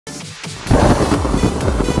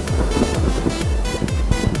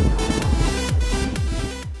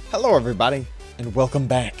Hello everybody, and welcome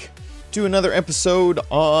back to another episode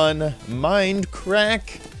on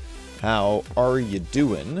Mindcrack. How are you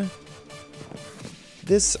doing?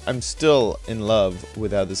 I'm still in love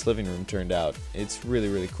with how this living room turned out. It's really,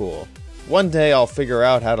 really cool. One day I'll figure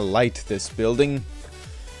out how to light this building,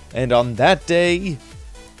 and on that day,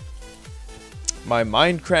 my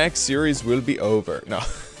Mindcrack series will be over. No.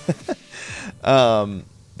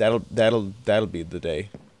 That'll be the day.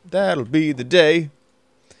 That'll be the day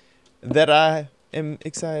that I am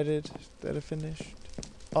excited that I finished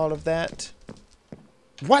all of that.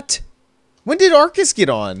 What? When did Arkas get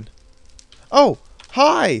on? Oh,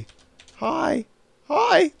 hi. Hi.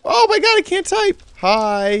 Hi. Oh my god, I can't type.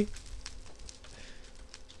 Hi.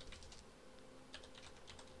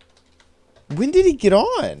 When did he get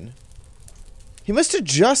on? He must have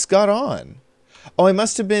just got on. Oh, it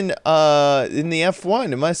must have been in the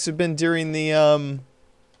F1. It must have been during the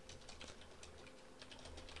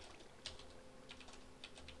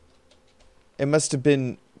it must have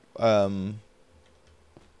been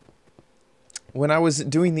when I was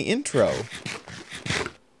doing the intro.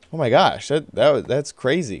 Oh my gosh, that's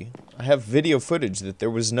crazy. I have video footage that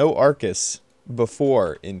there was no Arkas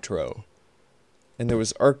before intro, and there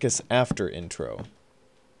was Arkas after intro.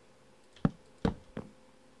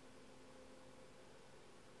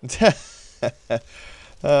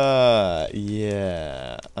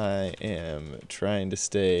 Yeah, I am trying to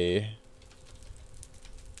stay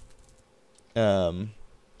trying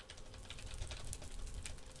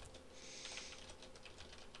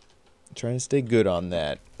to stay good on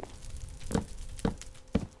that.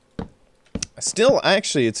 Still,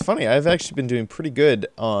 actually, it's funny, I've actually been doing pretty good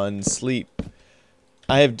on sleep.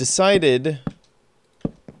 I have decided,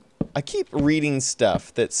 I keep reading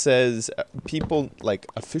stuff that says people, like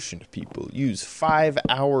efficient people, use 5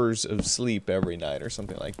 hours of sleep every night or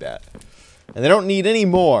something like that. And they don't need any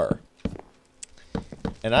more.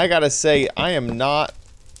 And I gotta say, I'm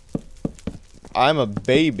a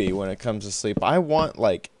baby when it comes to sleep. I want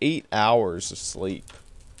like 8 hours of sleep.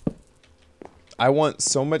 I want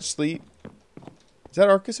so much sleep. Is that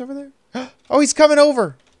Arkas over there? Oh, he's coming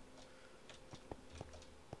over!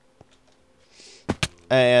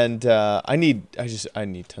 And I need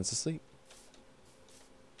tons of sleep.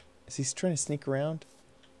 Is he trying to sneak around?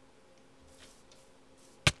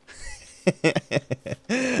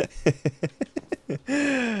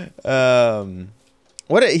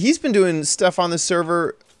 He's been doing stuff on the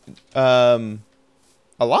server a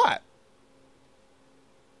lot.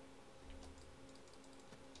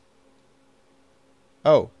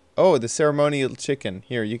 Oh, the ceremonial chicken.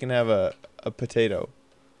 Here, you can have a potato.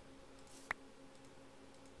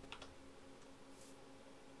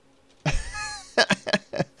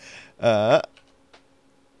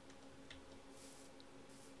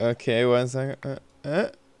 Okay, 1 second.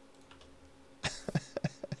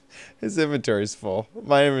 His inventory's full.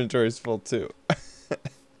 My inventory's full too.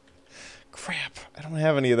 Crap, I don't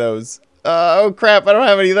have any of those. Oh crap, I don't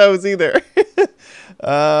have any of those either.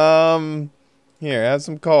 Here, have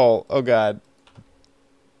some coal. Oh god.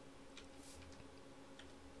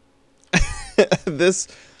 This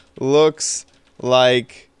looks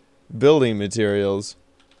like building materials.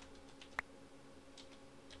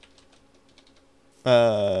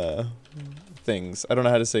 Things. I don't know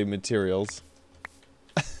how to say materials.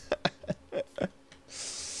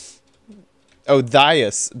 Oh,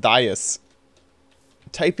 Dias.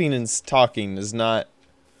 Typing and talking is not...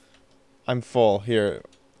 I'm full. Here.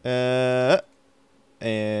 That's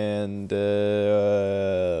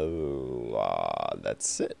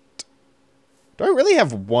it. Do I really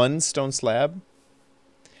have one stone slab?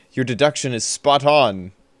 Your deduction is spot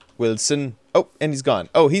on, Wilson. Oh, and he's gone.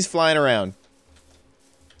 Oh, he's flying around.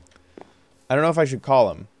 I don't know if I should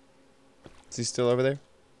call him. Is he still over there?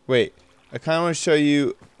 Wait, I kind of want to show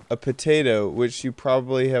you a potato, which you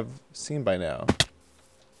probably have seen by now.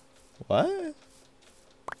 What?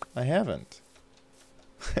 I haven't.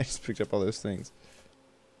 I just picked up all those things.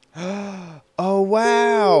 Oh,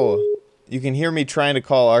 wow! You can hear me trying to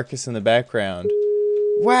call Arkas in the background.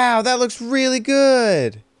 Wow, that looks really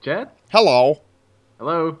good! Chad? Hello.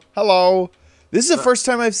 Hello. Hello. This is the first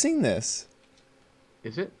time I've seen this.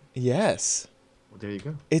 Is it? Yes. Well, there you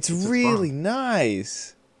go. It's really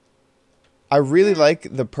nice. I really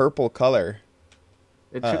like the purple color.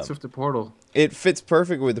 It fits with the portal. It fits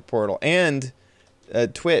perfect with the portal. And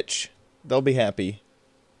Twitch. They'll be happy.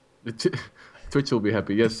 Twitch will be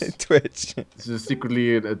happy, yes. Twitch. This is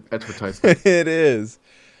secretly an advertisement. It is.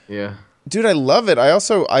 Yeah. Dude, I love it.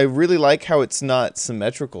 I really like how it's not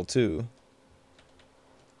symmetrical, too.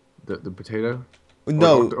 The potato?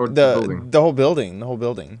 No, or the building? The whole building. The whole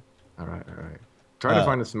building. Alright, alright. Try to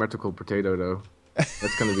find a symmetrical potato though.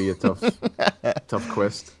 That's gonna be a tough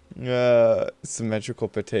quest. Symmetrical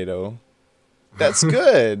potato. That's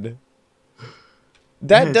good.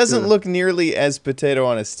 That Yeah, doesn't look nearly as potato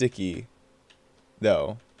on a sticky,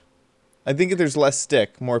 though. I think if there's less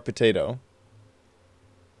stick, more potato.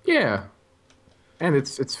 Yeah, and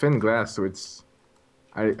it's thin glass, so it's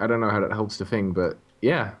I don't know how that helps the thing, but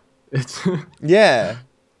yeah, it's Yeah,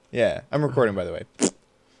 yeah. I'm recording, by the way.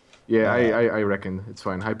 yeah. I reckon it's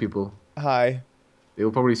fine. Hi people. Hi.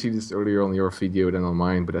 They'll probably see this earlier on your video than on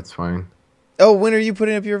mine, but that's fine. Oh, when are you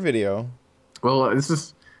putting up your video? Well,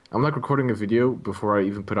 I'm like recording a video before I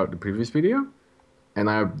even put out the previous video, and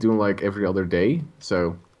I'm doing like every other day.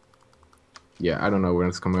 So, yeah, I don't know when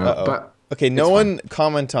it's coming out, but okay, no it's one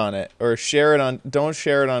comment on it or share it on. Don't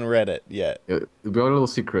share it on Reddit yet. it'll be a little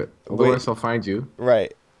secret. Otherwise, I'll find you.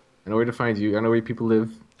 Right. I know where to find you. I know where people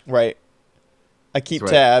live. Right. I keep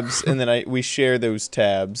That's right. tabs, and then we share those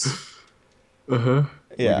tabs. Yeah.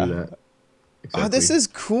 We do that. Exactly. Oh, this is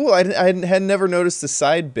cool. I had never noticed the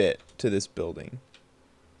side bit to this building.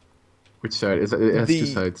 Which side? It has two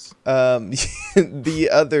sides.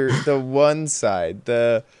 The one side,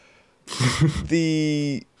 the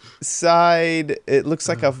side. It looks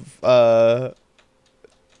like a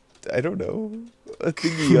I don't know, a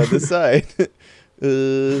thingy on the side.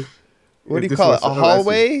 What do you call it? A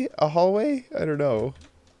hallway? A hallway? I don't know.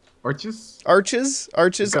 Arches? Arches?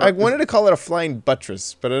 I wanted to call it a flying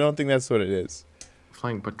buttress, but I don't think that's what it is.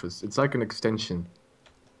 Flying buttress. It's like an extension.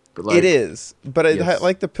 But like, it is, but yes. I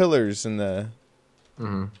like the pillars and the...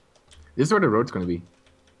 Mm-hmm. This is where the road's going to be.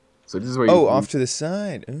 So this is where off to the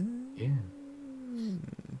side. Yeah.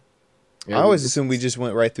 I always assumed we just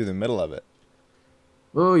went right through the middle of it.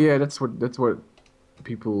 Well, yeah, that's what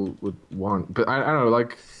people would want. But I don't know,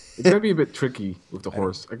 like, it's going to be a bit tricky with the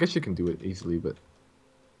horse. I guess you can do it easily, but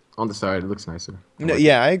on the side, it looks nicer. No,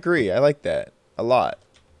 yeah, I agree. I like that a lot.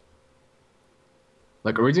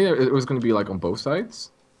 Like, originally, it was going to be, like, on both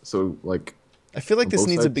sides. So, like... I feel like this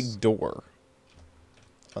needs sides. a big door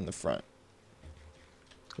on the front.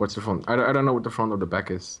 What's the front? I don't know what the front or the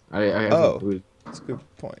back is. I haven't that's a good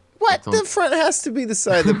point. What? The front has to be the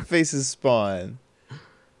side that faces spawn.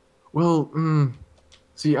 Well,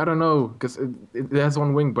 see, I don't know, because it has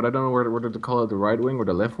one wing, but I don't know whether to call it the right wing or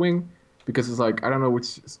the left wing, because it's like, I don't know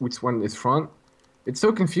which one is front. It's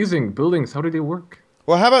so confusing. Buildings, how do they work?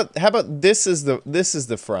 Well, how about this is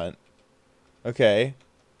the front? Okay,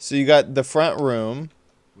 so you got the front room,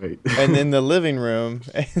 wait, and then the living room,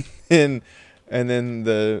 and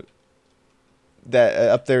then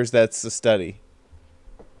up there's that's the study.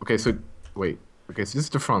 Okay, so wait, okay, so this is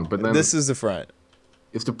the front, but then this is the front.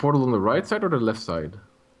 Is the portal on the right side or the left side?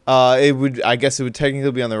 I guess it would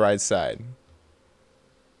technically be on the right side.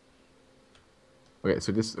 Okay,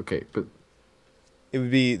 so but it would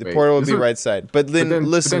be the portal would be right side. But then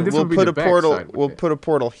listen, we'll put a portal. Okay. We'll put a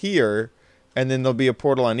portal here, and then there'll be a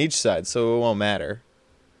portal on each side, so it won't matter.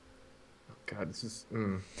 God, this is.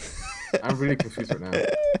 I'm really confused right now.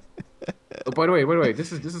 Oh, by the way,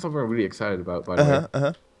 this is something I'm really excited about. By the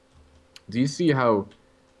way, do you see how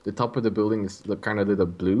the top of the building is kind of lit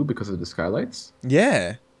up blue because of the skylights?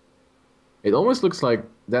 Yeah. It almost looks like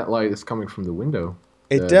that light is coming from the window.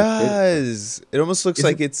 It does. It almost looks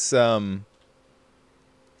like it's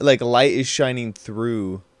like light is shining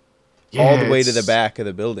through all the way to the back of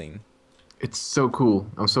the building. It's so cool.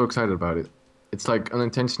 I'm so excited about it. It's like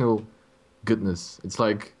unintentional goodness. It's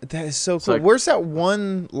like that is so cool. Like, where's that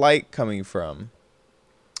one light coming from?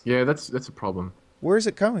 Yeah, that's a problem. Where is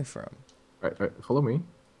it coming from? Right, follow me.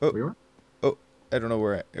 Oh, I don't know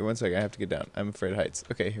where. One second, I have to get down. I'm afraid of heights.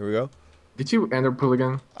 Okay, here we go. Did you ender pull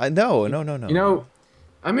again? No. You know,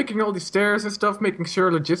 I'm making all these stairs and stuff, making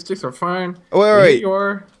sure logistics are fine. Oh, wait. Here you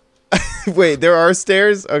are. Wait, there are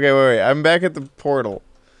stairs? Okay, wait. I'm back at the portal.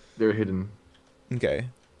 They're hidden. Okay.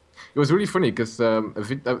 It was really funny because I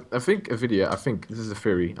think this is a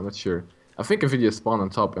theory. I'm not sure. I think Avidia spawned on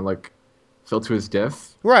top and like fell to his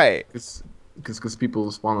death. Right. Because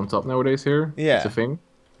people spawn on top nowadays here. Yeah. It's a thing.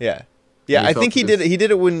 Yeah. Yeah, I think he did it. He did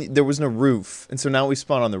it when there was no roof, and so now we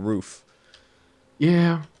spawn on the roof.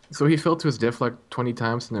 Yeah. So he fell to his death like 20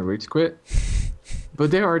 times and then rage quit.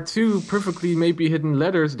 But there are 2 perfectly maybe hidden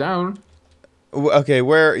letters down. Okay,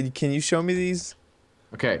 where can you show me these?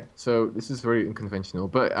 Okay, so this is very unconventional,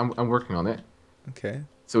 but I'm working on it. Okay.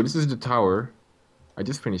 So this is the tower. I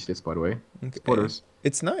just finished this, by the way. Okay. Supporters.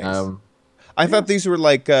 It's nice. I thought these were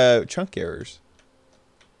like chunk errors.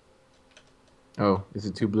 Oh, is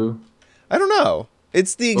it too blue? I don't know.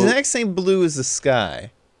 It's the exact same blue as the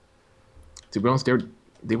sky. To be honest,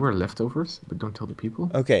 they were leftovers, but don't tell the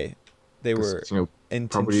people. Okay, they were. You know,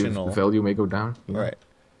 intentional. The value may go down. You know? Right.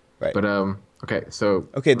 Right. But okay, so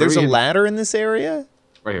okay, there's a ladder in this area.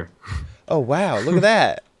 Right here. Oh wow! Look at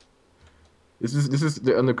that. This is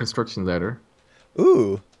the under construction ladder.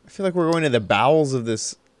 Ooh, I feel like we're going to the bowels of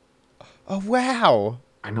this. Oh wow!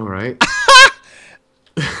 I know, right?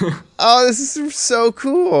 Oh, this is so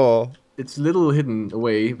cool. It's a little hidden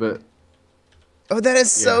away, but oh, that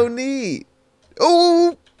is so neat.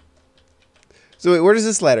 Oh. So wait, where does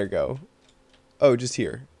this ladder go? Oh, just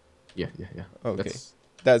here. Yeah. Okay,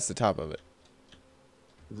 that's the top of it.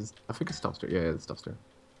 I think it stops there. Yeah, it stops there.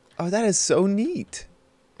 Oh, that is so neat.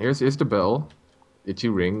 Here's the bell that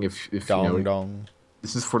you ring if dong, you know. Dong.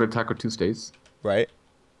 This is for the Taco Tuesdays. Right.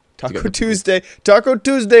 Taco Tuesday,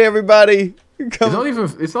 everybody. Come.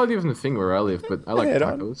 It's not even a thing where I live, but I like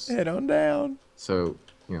tacos. Head on down. So,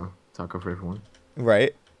 you know, taco for everyone.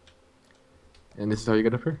 Right. And this is how you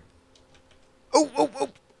get up here. Oh.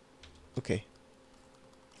 Okay.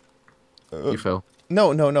 You fell.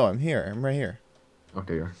 No, I'm here. I'm right here.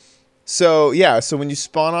 Okay, you are. So, yeah, so when you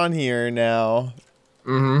spawn on here now...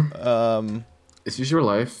 This is your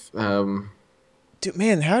life. Dude,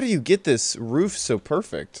 man, how do you get this roof so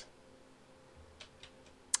perfect?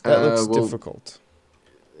 That looks difficult.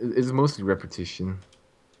 It's mostly repetition.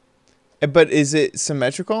 But is it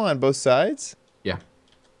symmetrical on both sides? Yeah.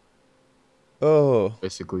 Oh.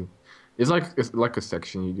 Basically. It's like a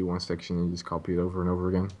section. You do one section and you just copy it over and over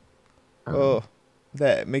again. Oh.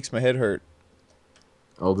 That makes my head hurt.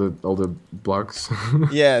 All the blocks.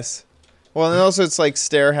 Yes. Well, and also it's like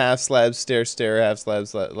stair, half slab, stair, half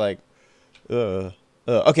slab, like,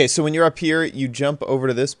 Okay, so when you're up here, you jump over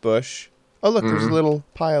to this bush. Oh, look, there's a little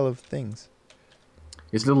pile of things.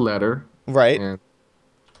 It's a little ladder. Right. And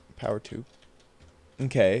power tube.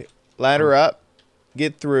 Okay. Ladder up,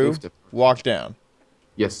 get through, walk down.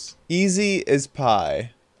 Yes. Easy as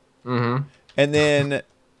pie. And then,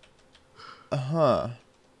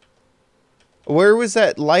 where was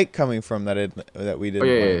that light coming from that we didn't?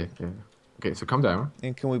 Oh, yeah. Okay, so come down.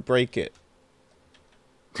 And can we break it?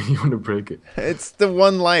 You want to break it? It's the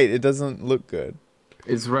one light. It doesn't look good.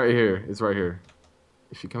 It's right here.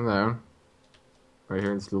 If you come down, right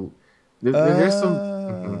here, it's little. There's some.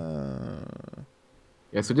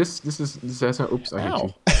 Yeah. So this has no. Oops! I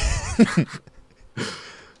hit you.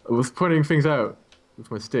 I was pointing things out with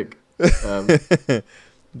my stick.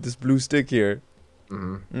 This blue stick here.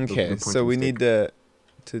 Okay, so we need to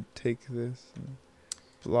take this,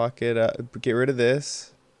 block it up, get rid of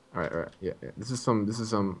this. All right. Yeah. This is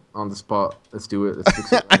some on the spot. Let's do it. Let's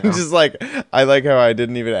fix it right I'm now. just like, I like how I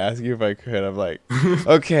didn't even ask you if I could. I'm like,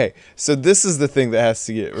 okay, so this is the thing that has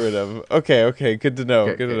to get rid of. Okay, good to know.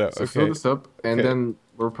 Good to know. So okay. fill this up, and then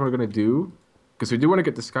what we're probably gonna do, because we do want to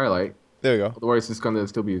get the skylight. There we go. Otherwise, it's gonna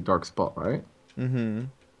still be a dark spot, right? So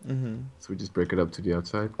we just break it up to the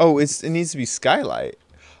outside. Oh, it needs to be skylight.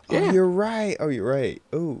 Yeah. Oh, you're right.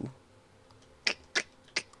 Oh.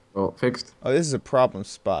 Well, fixed. Oh, this is a problem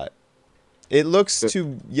spot. It looks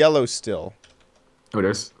too yellow still. Oh,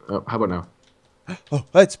 there's. Oh, how about now? Oh,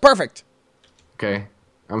 it's perfect. Okay,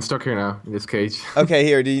 I'm stuck here now in this cage. Okay,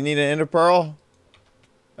 here. Do you need an ender pearl?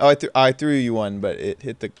 Oh, I threw you one, but it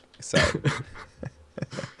hit the side.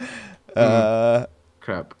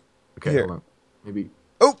 Crap. Okay, here. hold on. Maybe.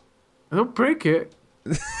 Oh. Don't break it.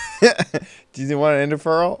 Do you want an ender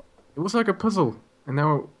pearl? It was like a puzzle, and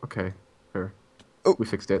now okay, fair. Oh. We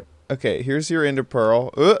fixed it. Okay, here's your ender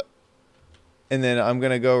pearl. And then I'm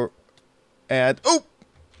gonna go add. Oh.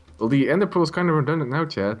 Well, the ender pearl is kind of redundant now,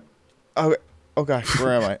 Chad. Oh gosh,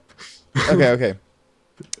 where am I? Okay.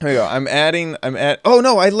 Here we go. I'm adding. Oh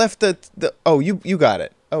no, I left the. Oh, you got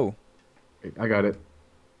it. Oh. I got it.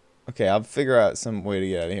 Okay, I'll figure out some way to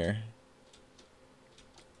get out of here.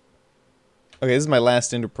 Okay, this is my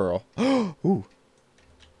last ender pearl. Ooh.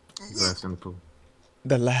 The last ender pearl.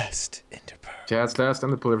 The last ender pearl. Chad's last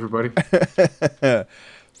ender pearl, everybody.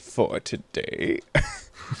 For today.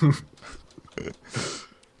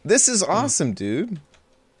 This is awesome, dude.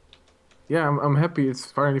 Yeah, I'm happy it's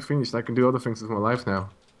finally finished. I can do other things with my life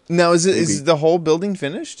now. Now, is the whole building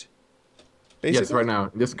finished? Basically? Yes, right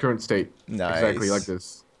now, in this current state. Nice. Exactly like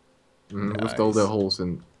this. Nice. With all the holes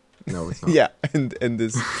and... No, it's not. Yeah, and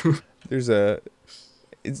this... There's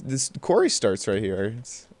this quarry starts right here.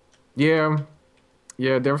 Yeah,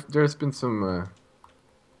 there's been some...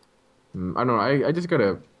 I don't know, I just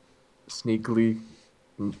gotta sneakily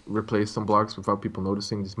replace some blocks without people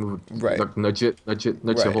noticing. Just move it, right. Like nudge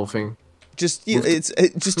the whole thing. Just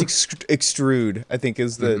extrude, I think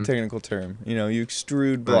is the technical term. You know, you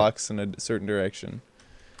extrude blocks in a certain direction.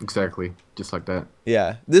 Exactly, just like that.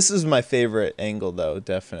 Yeah, this is my favorite angle though,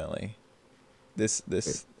 definitely. This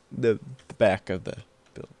the back of the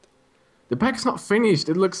build. The back's not finished.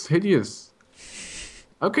 It looks hideous.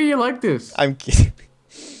 How can you like this? I'm kidding.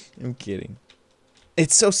 I'm kidding.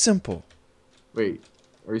 It's so simple. Wait,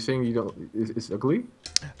 are you saying you don't? It's ugly?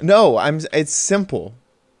 No, it's simple.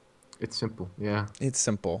 It's simple. Yeah. It's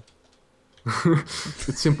simple.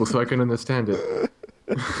 It's simple, so I can understand it.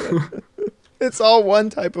 It's all one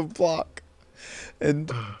type of block,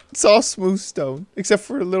 and it's all smooth stone, except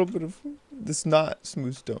for a little bit of this not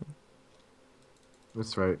smooth stone.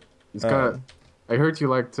 That's right. It's got. I heard you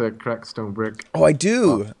like to crack stone brick. Oh, I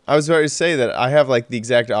do. Oh. I was about to say that I have like the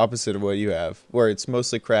exact opposite of what you have, where it's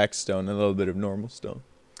mostly cracked stone and a little bit of normal stone.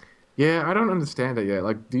 Yeah, I don't understand it yet.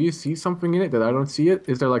 Like, do you see something in it that I don't see it?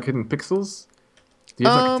 Is there like hidden pixels? Do you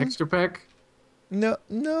have like a texture pack? No,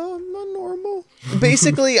 not normal.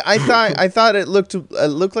 Basically, I thought it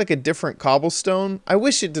looked like a different cobblestone. I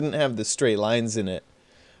wish it didn't have the straight lines in it,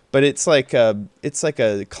 but it's like a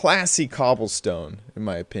classy cobblestone in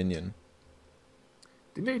my opinion.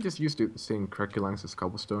 Didn't they just use the same cracky lines as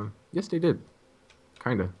cobblestone? Yes, they did.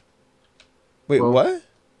 Kinda. Wait, well, what?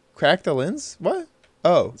 Crack the lens? What?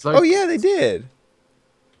 Oh. Like, oh yeah, they did.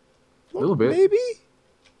 A little bit. Maybe?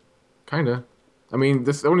 Kinda. I mean,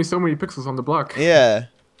 there's only so many pixels on the block. Yeah.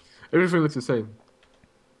 Everything looks the same.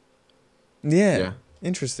 Yeah.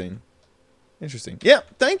 Interesting. Yeah,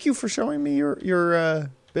 thank you for showing me your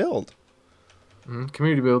build.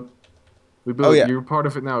 Community build. We built. Oh, yeah. You're part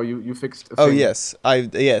of it now. You fixed a thing. Oh yes.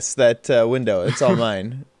 That window. It's all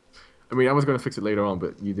mine. I mean, I was gonna fix it later on,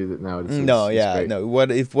 but you did it now. No.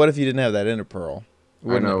 What if you didn't have that ender pearl?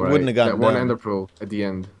 I know, right? Wouldn't have gotten that one ender pearl at the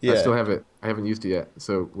end. Yeah. I still have it. I haven't used it yet.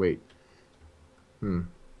 So wait.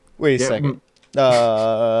 Wait a second.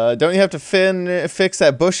 Don't you have to fix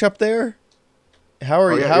that bush up there?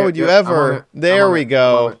 How would you ever? There we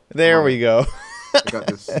go. There we go. I got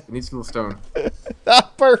this. It needs a little stone.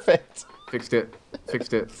 Perfect. Fixed it.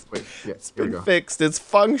 Wait, yeah, it's been fixed. Its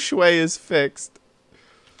feng shui is fixed.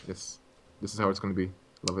 Yes, this is how it's going to be.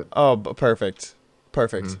 Love it. Oh, perfect.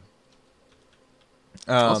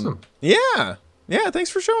 Awesome. Yeah. Thanks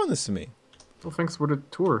for showing this to me. Well, thanks for the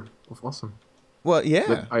tour of awesome. Well,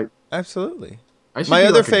 yeah, absolutely. My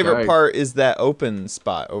other favorite part is that open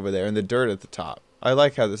spot over there and the dirt at the top. I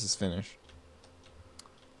like how this is finished.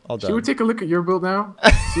 All done. Should we take a look at your build now?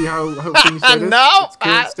 See how things it is? No, its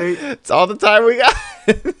current state? It's all the time we got.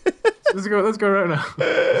 Let's go right now.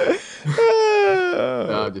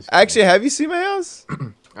 No, actually, have you seen my house?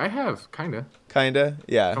 I have, kinda. Kinda,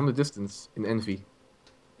 yeah. From the distance, in envy.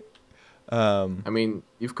 I mean,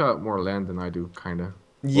 you've got more land than I do, kinda.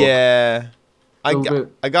 Yeah. I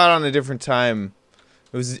got on a different time.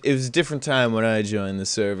 It was a different time when I joined the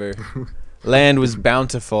server. Land was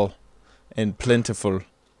bountiful and plentiful.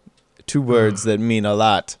 2 words that mean a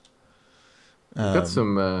lot. You got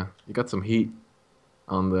some heat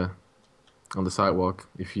on the sidewalk,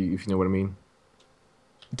 if you know what I mean.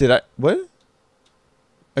 Did I what?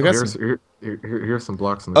 I got some. Here's some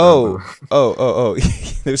blocks on the ground. Oh.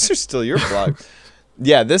 Those are still your blocks.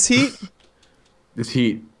 Yeah, this heat. This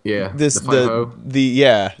heat. Yeah.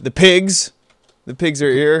 The pigs. The pigs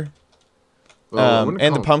are here. Well,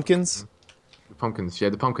 and the pumpkins. The pumpkins. Yeah,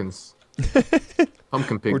 the pumpkins.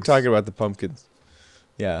 Pumpkin pigs. We're talking about the pumpkins.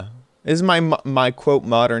 Yeah. This is my quote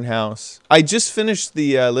modern house. I just finished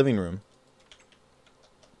the living room.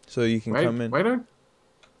 So you can come in.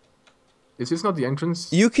 Is this not the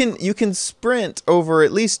entrance? You can sprint over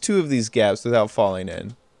at least 2 of these gaps without falling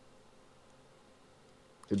in.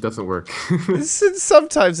 It doesn't work.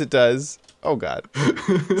 Sometimes it does. Oh god.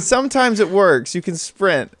 Sometimes it works. You can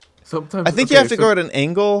sprint. Sometimes. I think you have to go at an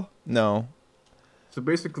angle. No. So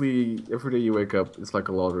basically, every day you wake up, it's like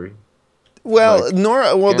a lottery. Well,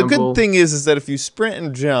 the good thing is that if you sprint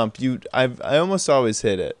and jump, I almost always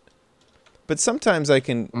hit it. But sometimes I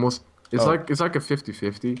can almost. It's like a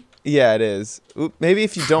 50-50. Yeah, it is. Maybe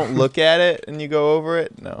if you don't look at it and you go over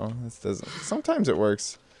it. No, this doesn't. Sometimes it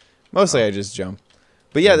works. Mostly I just jump.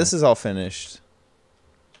 But yeah, this is all finished.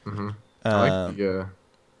 I like the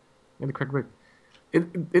crack brick.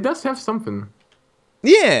 It does have something.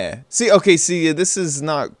 Yeah. See, this is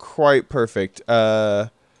not quite perfect.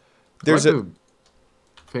 There's a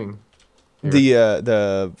thing.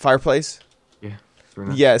 The fireplace. Yeah.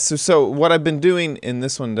 Yeah. So what I've been doing in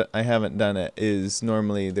this one that I haven't done it is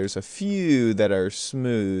normally there's a few that are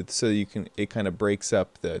smooth, so it kind of breaks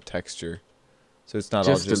up the texture, so it's not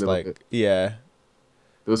all just like bit. Yeah.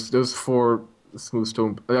 Those 4 smooth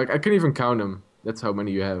stone. Like I couldn't even count them. That's how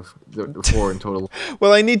many you have. The 4 in total.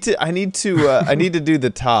 Well, I need to do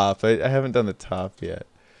the top. I haven't done the top yet.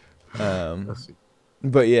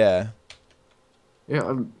 But yeah.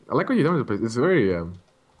 Yeah, I like what you've done with the place. It's very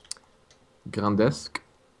Grandesque.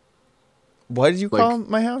 What did you call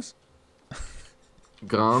my house?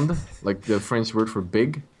 Grand, like the French word for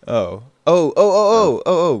big.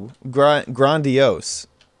 Grandiose.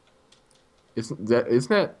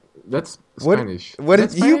 That's Spanish. What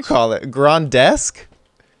Is did that you Spanish? call it? Grandesque?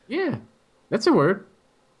 Yeah, that's a word.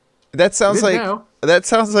 That sounds It is like now. that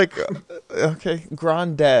sounds like okay,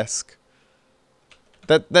 grandesque.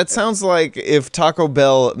 That sounds like if Taco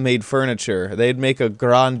Bell made furniture, they'd make a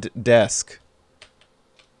grand desk.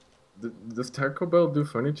 Does Taco Bell do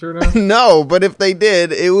furniture now? No, but if they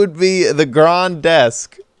did, it would be the grand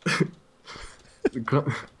desk.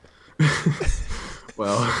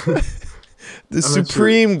 Well, The I'm not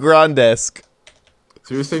supreme grand desk.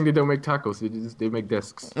 so you're saying they don't make tacos? They make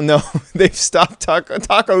desks. No, they've stopped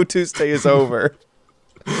Taco Tuesday is over.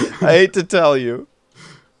 I hate to tell you.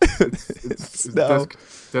 It's now,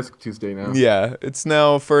 desk Tuesday now. yeah, it's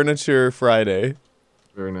now Furniture Friday.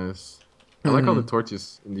 Very nice. I like all the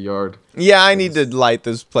torches in the yard. Yeah, I need to light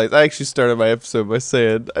this place. I actually started my episode by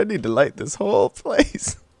saying I need to light this whole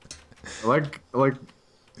place. I like.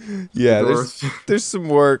 Yeah, there's some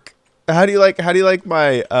work. How do you like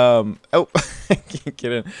my oh I can't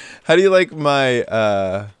get in. How do you like my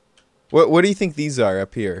what do you think these are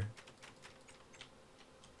up here?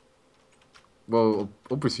 Well,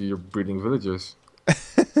 obviously you're breeding villagers.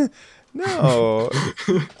 No.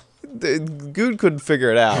 Good couldn't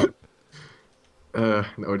figure it out. No,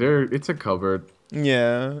 it's a cupboard,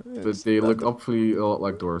 Yeah. but they look awfully a lot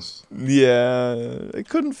like doors. Yeah, I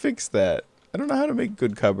couldn't fix that. I don't know how to make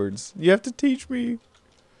good cupboards. You have to teach me.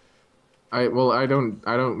 I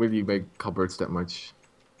don't really make cupboards that much.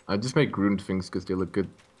 I just make ruined things because they look good.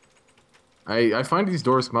 I find these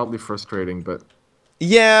doors mildly frustrating, but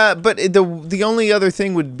Yeah, but the only other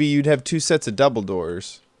thing would be you'd have two sets of double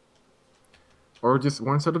doors. or just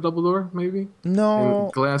one set of double door maybe. No.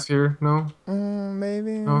 And glass here, no.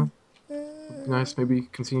 Maybe. No. Nice, maybe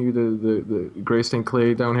continue the gray stained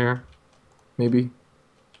clay down here, maybe.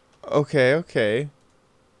 Okay.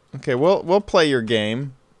 We'll play your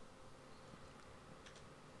game.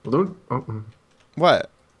 Well, don't. What?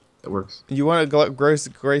 That works. You want to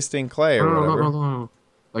gray stained clay or whatever? No.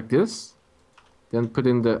 Like this. Then put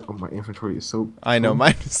in the. Oh, my inventory is so. I know,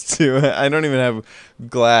 mine is too. I don't even have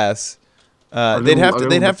glass. They'd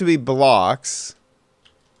have to be blocks.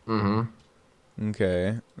 Mm-hmm.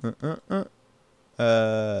 Okay.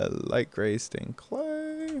 Light gray stained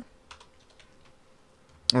clay.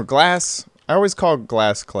 Or glass. I always call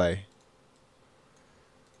glass clay.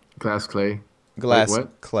 Glass clay. Glass Wait,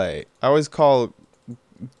 what? clay. I always call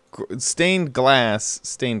stained glass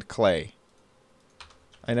stained clay.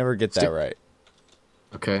 I never get that right.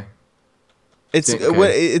 Okay. It's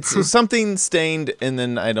Okay. it's something stained and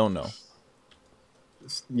then I don't know.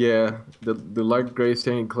 Yeah, the light gray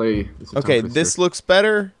stained clay. Is the Okay, tongue this twister. looks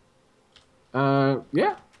better.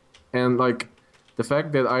 Yeah, and like the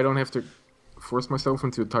fact that I don't have to force myself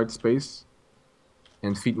into a tight space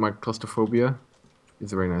and feed my claustrophobia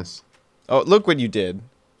is very nice. Oh, look what you did.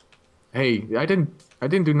 Hey, I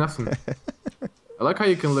didn't do nothing. I like how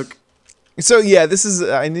you can look. So yeah, this is.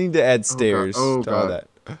 I need to add stairs Oh, to all God.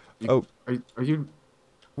 that. Oh, Are you?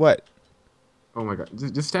 what? Oh my god!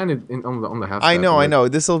 Just stand it on the house. I know.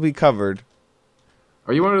 This will be covered.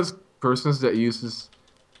 Are you one of those persons that uses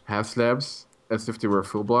half slabs as if they were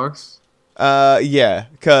full blocks? Yeah,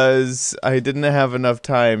 because I didn't have enough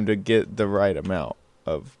time to get the right amount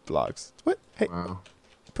of blocks. What? Hey, Wow.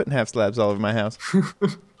 putting half slabs all over my house.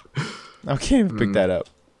 I can't even pick that up.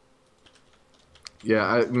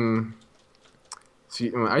 Yeah,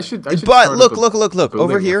 see, I should. But start look, up a look over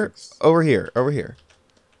building here, ethics. over here.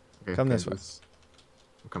 Okay, Come this way.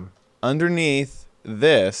 I'm coming. Underneath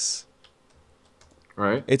this,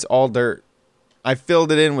 Right. it's all dirt. I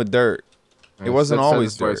filled it in with dirt. It Nice. wasn't That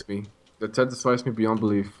always satisfies dirt. me. That satisfies me beyond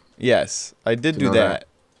belief. Yes, I did To do know that.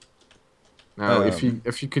 Now, if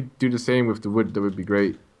you could do the same with the wood, that would be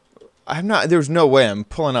great. I'm not. There's no way I'm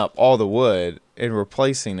pulling up all the wood and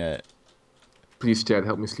replacing it. Please, Chad,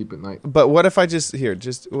 help me sleep at night. But what if I just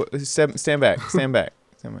stand back, stand back.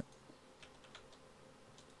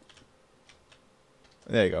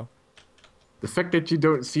 There you go. The fact that you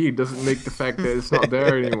don't see it doesn't make the fact that it's not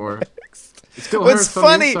there anymore. It still hurts What's on the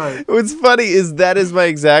funny? inside. What's funny is that is my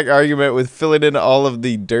exact argument with filling in all of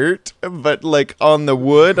the dirt, but like on the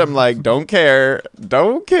wood, I'm like, don't care.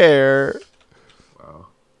 Wow.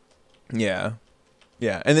 Yeah.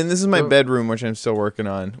 And then this is my So- bedroom, which I'm still working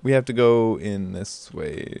on. We have to go in this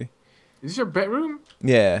way. Is this your bedroom?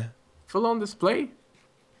 Yeah. Full on display?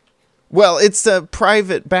 Well, it's a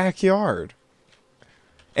private backyard,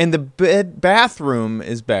 and the bathroom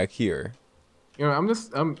is back here. You know,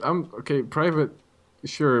 I'm okay, private,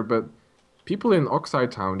 sure, but people in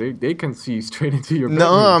Oxide Town, they can see straight into your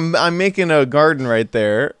bedroom. No, I'm making a garden right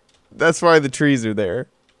there. That's why the trees are there.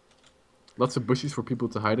 Lots of bushes for people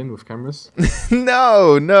to hide in with cameras.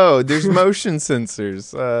 No, there's motion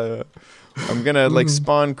sensors. I'm gonna like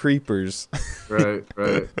spawn creepers. Right.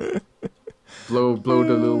 Blow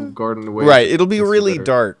the little garden away. Right, it'll be really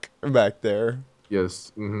dark back there.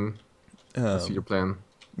 Yes. I see your plan.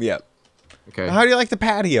 Yeah. Okay. How do you like the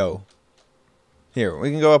patio? Here, we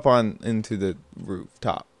can go up on into the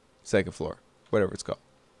rooftop, second floor, whatever it's called.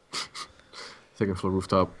 Second floor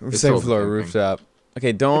rooftop. Second floor rooftop.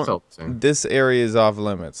 Okay, don't. This area is off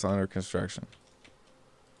limits, under construction.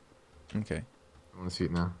 Okay. I want to see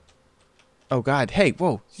it now. Oh God! Hey,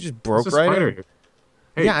 whoa! You just broke There's a spider right. here.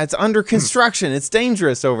 Hey. Yeah, it's under construction. It's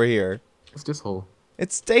dangerous over here. What's this hole?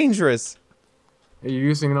 It's dangerous. Hey, you're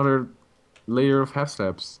using another layer of half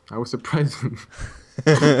slabs. I was surprised.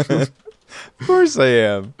 Of course I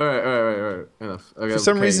am. All right. Enough. Okay, For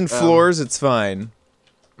some reason, floors, it's fine.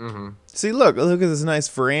 Mm-hmm. See, look at this nice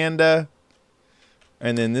veranda.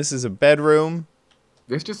 And then this is a bedroom.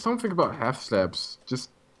 There's just something about half slabs. Just,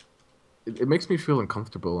 it makes me feel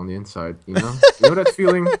uncomfortable on the inside, you know? You know that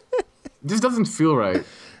feeling? This doesn't feel right.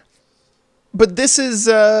 But this is,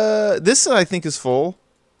 this I think is full.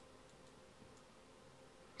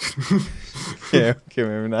 Yeah, okay,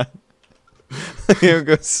 maybe not. I'll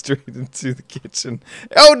go straight into the kitchen.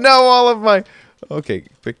 Oh no, all of my... Okay,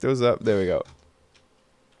 pick those up. There we go.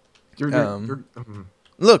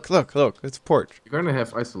 Look, it's a porch. You're gonna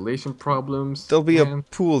have isolation problems. There'll be a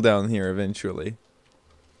pool down here eventually.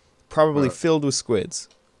 Probably filled with squids.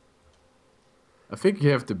 I think you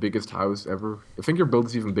have the biggest house ever. I think your build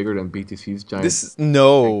is even bigger than BTC's giant.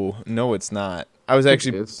 No, it's not. I was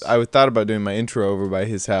actually, I thought about doing my intro over by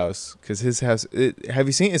his house. Because his house, have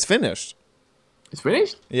you seen? It's finished. It's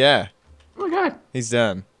finished? Yeah. Oh my God. He's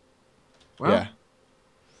done. Wow. Yeah.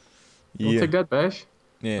 We'll take that, Bash.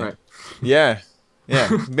 Yeah. Right.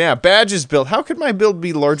 Yeah, Badge's build. How could my build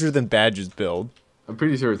be larger than Badge's build? I'm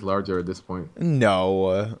pretty sure it's larger at this point.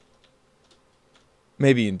 No.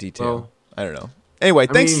 Maybe in detail. Well, I don't know. Anyway,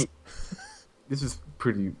 thanks. I mean, this is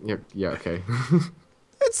pretty... Yeah, okay.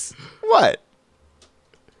 It's... What?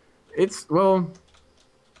 It's, well...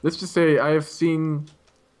 Let's just say I have seen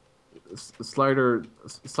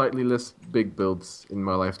slightly less big builds in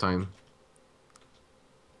my lifetime.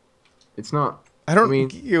 It's not... I mean,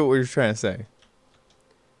 get what you're trying to say.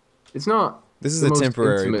 It's not... This is a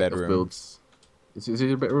temporary bedroom. Of builds. Is it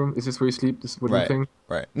your bedroom? Is this where you sleep? This wooden thing?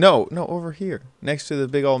 Right. No, over here. Next to the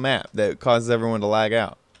big old map that causes everyone to lag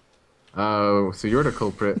out. Oh, so you're the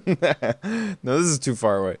culprit. No, this is too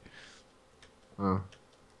far away. Oh.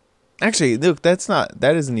 Actually, look, that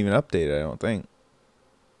isn't even updated, I don't think.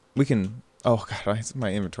 We can... Oh, God,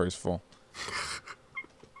 my inventory's full.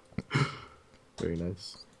 Very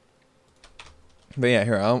nice. But yeah,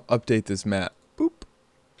 here, I'll update this map. Boop.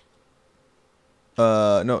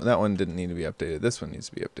 No, that one didn't need to be updated. This one needs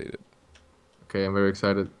to be updated. Okay, I'm very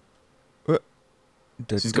excited.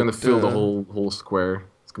 She's gonna fill the whole square.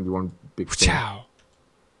 It's gonna be one big thing. Ciao.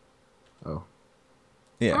 Oh.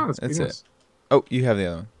 Yeah, that's it. Oh, you have the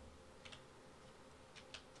other one.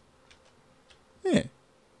 Yeah.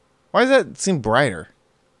 Why does that seem brighter?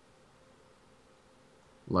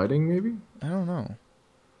 Lighting, maybe? I don't know.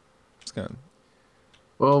 It's gonna...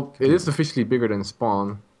 Well, it is officially bigger than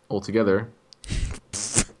Spawn altogether.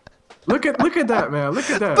 Look at that, man. Look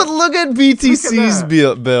at that. But look at BTC's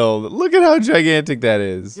build. Look at how gigantic that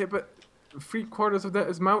is. Yeah, but 3/4 of that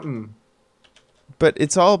is mountain. But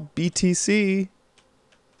it's all BTC.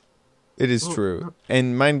 It is true.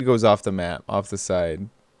 And mine goes off the map, off the side.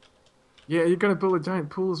 Yeah, you're gonna build a giant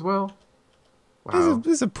pool as well? Wow.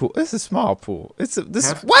 This is a pool. It's a small pool.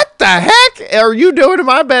 What the heck are you doing in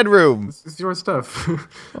my bedroom? This is your stuff.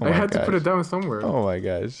 I had to put it down somewhere. Oh my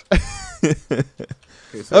gosh.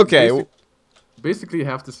 Okay. Basically,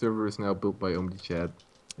 half the server is now built by OMGchad.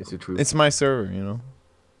 Is it true? It's my server, you know.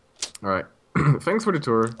 All right. Thanks for the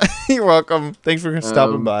tour. You're welcome. Thanks for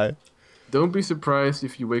stopping by. Don't be surprised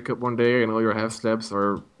if you wake up one day and all your half slabs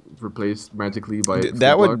are replaced magically by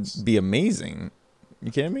that would be amazing.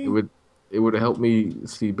 You kidding me? It would help me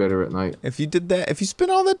sleep better at night. If you did that, if you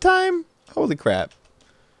spent all that time, holy crap.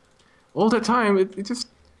 All that time, it just...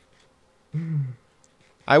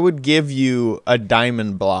 I would give you a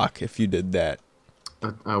diamond block if you did that.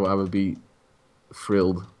 I would be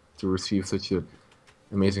thrilled to receive such an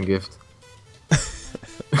amazing gift.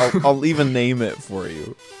 I'll even name it for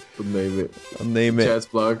you. I'll name it. I'll name it. Chad's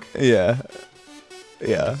blog. Yeah.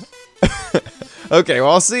 Yeah. Okay,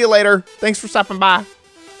 well, I'll see you later. Thanks for stopping by.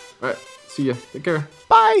 All right. See ya. Take care.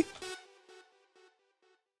 Bye.